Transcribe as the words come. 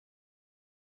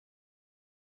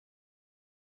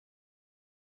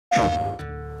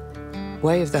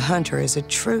Way of the Hunter is a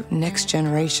true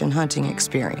next-generation hunting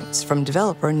experience from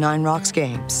developer Nine Rocks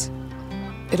Games.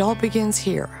 It all begins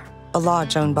here, a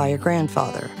lodge owned by your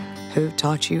grandfather, who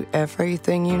taught you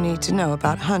everything you need to know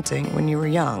about hunting when you were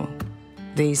young.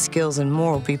 These skills and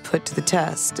more will be put to the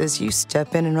test as you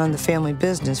step in and run the family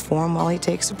business for him while he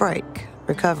takes a break,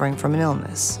 recovering from an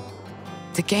illness.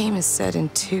 The game is set in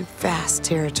 2 vast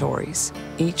territories,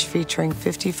 each featuring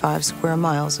 55 square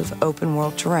miles of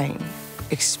open-world terrain.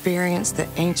 Experience the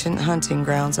ancient hunting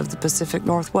grounds of the Pacific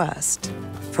Northwest.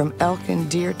 From elk and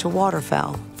deer to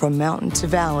waterfowl, from mountain to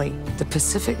valley, the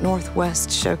Pacific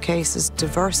Northwest showcases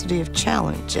diversity of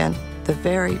challenge and the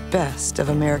very best of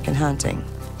American hunting.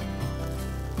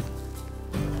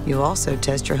 You'll also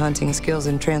test your hunting skills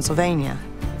in Transylvania,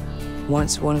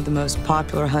 once one of the most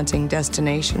popular hunting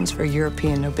destinations for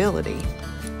European nobility.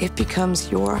 It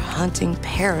becomes your hunting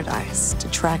paradise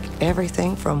to track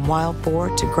everything from wild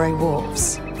boar to gray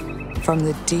wolves. From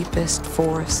the deepest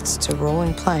forests to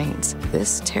rolling plains,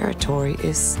 this territory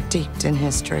is steeped in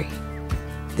history.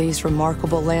 These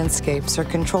remarkable landscapes are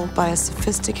controlled by a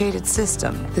sophisticated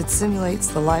system that simulates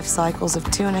the life cycles of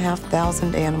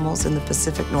 2,500 animals in the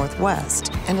Pacific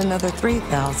Northwest and another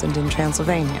 3,000 in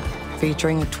Transylvania.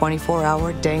 Featuring a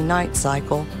 24-hour day-night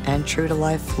cycle and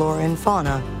true-to-life flora and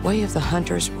fauna, Way of the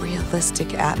Hunter's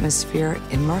realistic atmosphere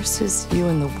immerses you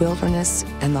in the wilderness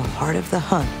and the heart of the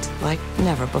hunt like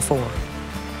never before.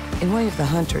 In Way of the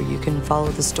Hunter, you can follow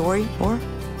the story or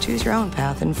choose your own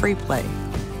path in free play.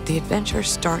 The adventure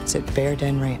starts at Bear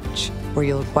Den Ranch, where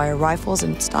you'll acquire rifles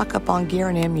and stock up on gear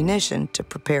and ammunition to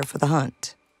prepare for the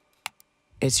hunt.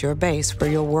 It's your base where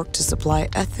you'll work to supply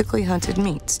ethically hunted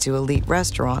meats to elite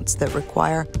restaurants that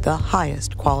require the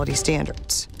highest quality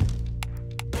standards.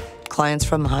 Clients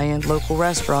from high-end local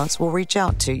restaurants will reach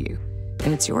out to you,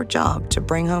 and it's your job to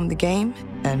bring home the game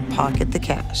and pocket the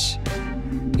cash.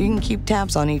 You can keep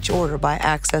tabs on each order by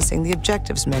accessing the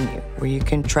objectives menu, where you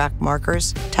can track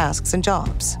markers, tasks, and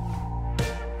jobs.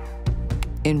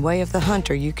 In Way of the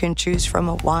Hunter, you can choose from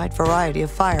a wide variety of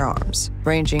firearms,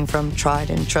 ranging from tried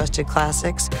and trusted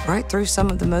classics right through some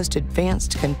of the most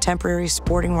advanced contemporary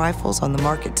sporting rifles on the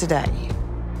market today.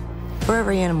 For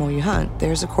every animal you hunt,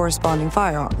 there's a corresponding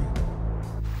firearm.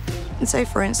 And say,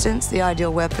 for instance, the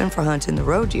ideal weapon for hunting the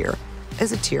roe deer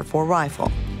is a Tier 4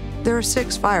 rifle. There are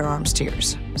 6 firearms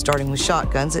tiers, starting with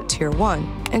shotguns at Tier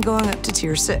 1 and going up to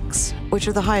Tier 6, which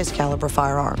are the highest caliber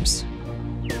firearms.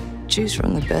 Choose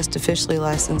from the best officially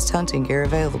licensed hunting gear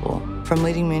available, from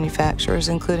leading manufacturers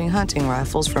including hunting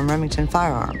rifles from Remington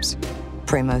Firearms,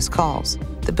 Primos Calls,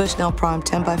 the Bushnell Prime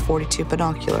 10x42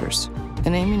 binoculars,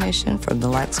 and ammunition from the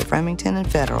likes of Remington and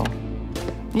Federal.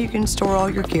 You can store all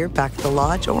your gear back at the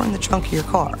lodge or in the trunk of your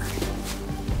car.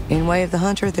 In Way of the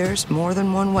Hunter, there's more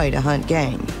than one way to hunt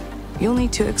game. You'll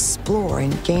need to explore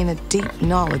and gain a deep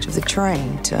knowledge of the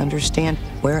terrain to understand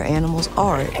where animals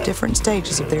are at different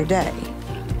stages of their day.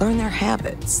 Learn their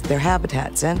habits, their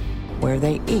habitats, and where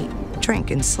they eat, drink,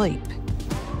 and sleep.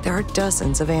 There are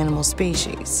dozens of animal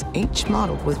species, each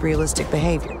modeled with realistic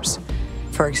behaviors.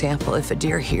 For example, if a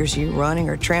deer hears you running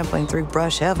or trampling through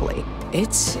brush heavily,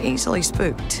 it's easily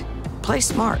spooked. Play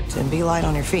smart and be light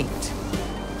on your feet.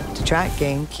 To track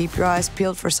game, keep your eyes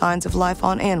peeled for signs of life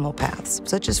on animal paths,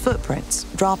 such as footprints,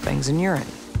 droppings, and urine.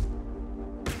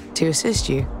 To assist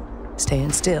you,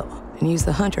 stand still and use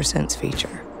the Hunter Sense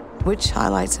feature, which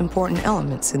highlights important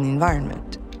elements in the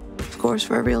environment. Of course,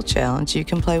 for a real challenge, you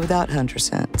can play without Hunter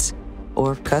Sense,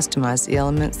 or customize the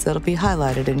elements that'll be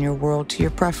highlighted in your world to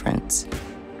your preference.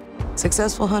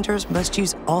 Successful hunters must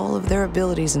use all of their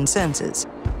abilities and senses.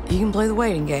 You can play the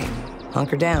waiting game,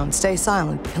 hunker down, stay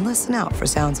silent, and listen out for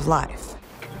sounds of life.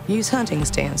 Use hunting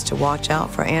stands to watch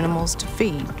out for animals to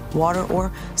feed, water,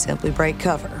 or simply break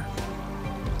cover.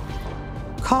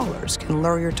 Callers can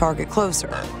lure your target closer,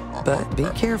 but be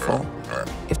careful.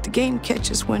 If the game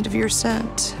catches wind of your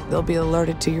scent, they'll be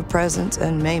alerted to your presence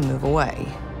and may move away.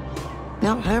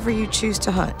 Now, however you choose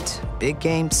to hunt, big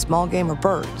game, small game, or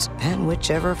birds, and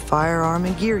whichever firearm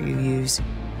and gear you use,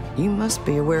 you must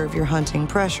be aware of your hunting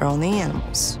pressure on the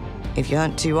animals. If you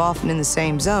hunt too often in the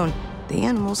same zone, the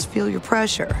animals feel your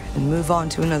pressure and move on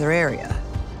to another area.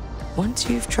 Once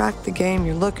you've tracked the game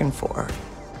you're looking for,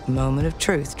 the moment of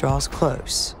truth draws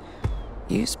close.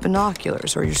 Use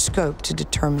binoculars or your scope to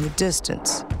determine the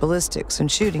distance, ballistics,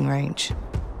 and shooting range.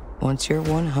 Once you're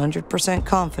 100%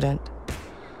 confident,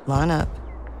 line up,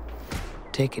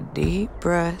 take a deep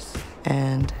breath,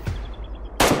 and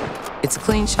it's a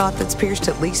clean shot that's pierced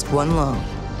at least one lung.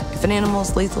 If an animal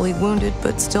is lethally wounded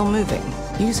but still moving,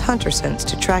 use Hunter Sense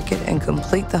to track it and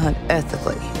complete the hunt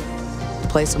ethically.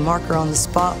 Place a marker on the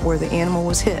spot where the animal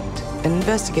was hit, and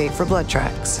investigate for blood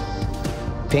tracks.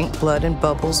 Pink blood and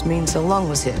bubbles means a lung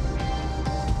was hit.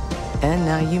 And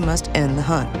now you must end the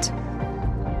hunt.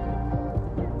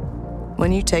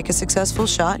 When you take a successful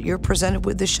shot, you're presented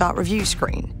with the shot review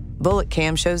screen. Bullet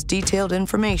Cam shows detailed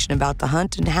information about the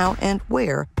hunt and how and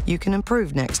where you can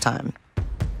improve next time.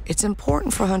 It's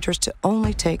important for hunters to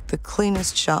only take the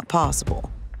cleanest shot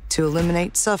possible to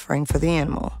eliminate suffering for the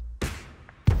animal.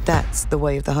 That's the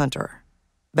way of the hunter.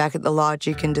 Back at the lodge,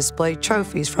 you can display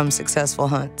trophies from successful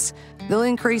hunts. They'll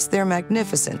increase their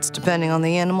magnificence depending on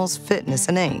the animal's fitness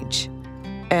and age.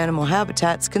 Animal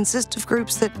habitats consist of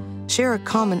groups that share a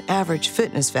common average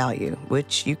fitness value,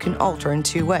 which you can alter in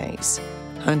two ways.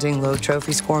 Hunting low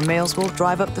trophy score males will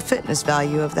drive up the fitness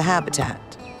value of the habitat,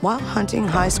 while hunting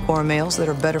high score males that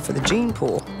are better for the gene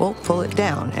pool will pull it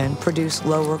down and produce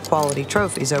lower quality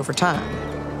trophies over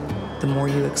time. The more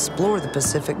you explore the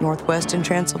Pacific Northwest and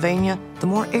Transylvania, the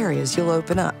more areas you'll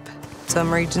open up.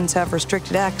 Some regions have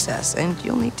restricted access, and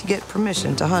you'll need to get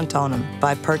permission to hunt on them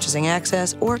by purchasing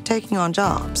access or taking on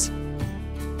jobs.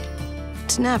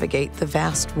 To navigate the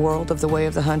vast world of the Way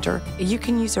of the Hunter, you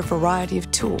can use a variety of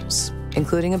tools,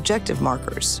 including objective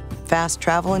markers, fast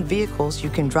travel and vehicles you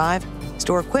can drive,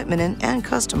 store equipment in, and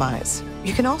customize.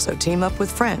 You can also team up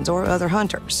with friends or other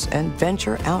hunters and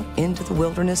venture out into the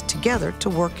wilderness together to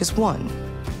work as one.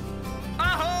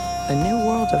 A new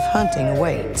world of hunting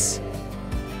awaits.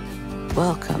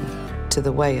 Welcome to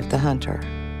the Way of the Hunter.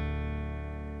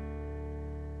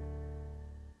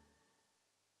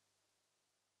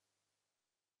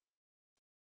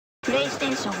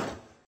 PlayStation